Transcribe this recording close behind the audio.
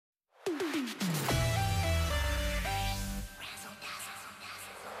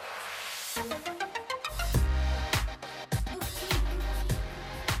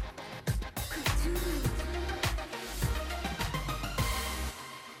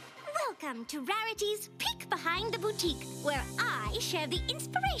Welcome to Rarity's Peek Behind the Boutique, where I share the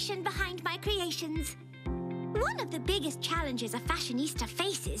inspiration behind my creations. One of the biggest challenges a fashionista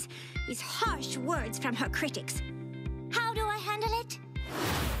faces is harsh words from her critics. How do I handle it?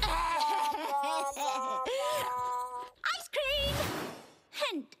 Ice cream!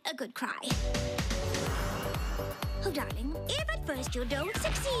 And a good cry. Oh, darling, if at first you don't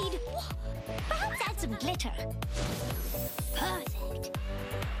succeed, perhaps add some glitter. Perfect.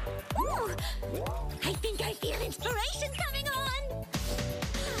 Ooh, I think I feel inspiration coming on.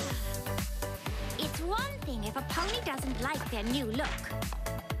 It's one thing if a pony doesn't like their new look.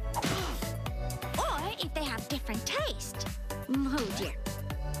 Or if they have different taste. Oh, dear.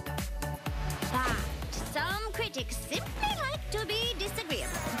 But some critics simply like to be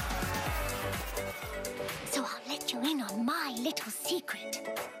disagreeable. So I'll let you in on my little secret.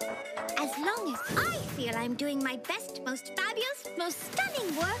 As long as I feel I'm doing my best, most fabulous, most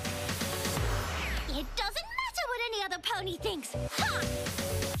stunning work, it doesn't matter what any other pony thinks. Ha!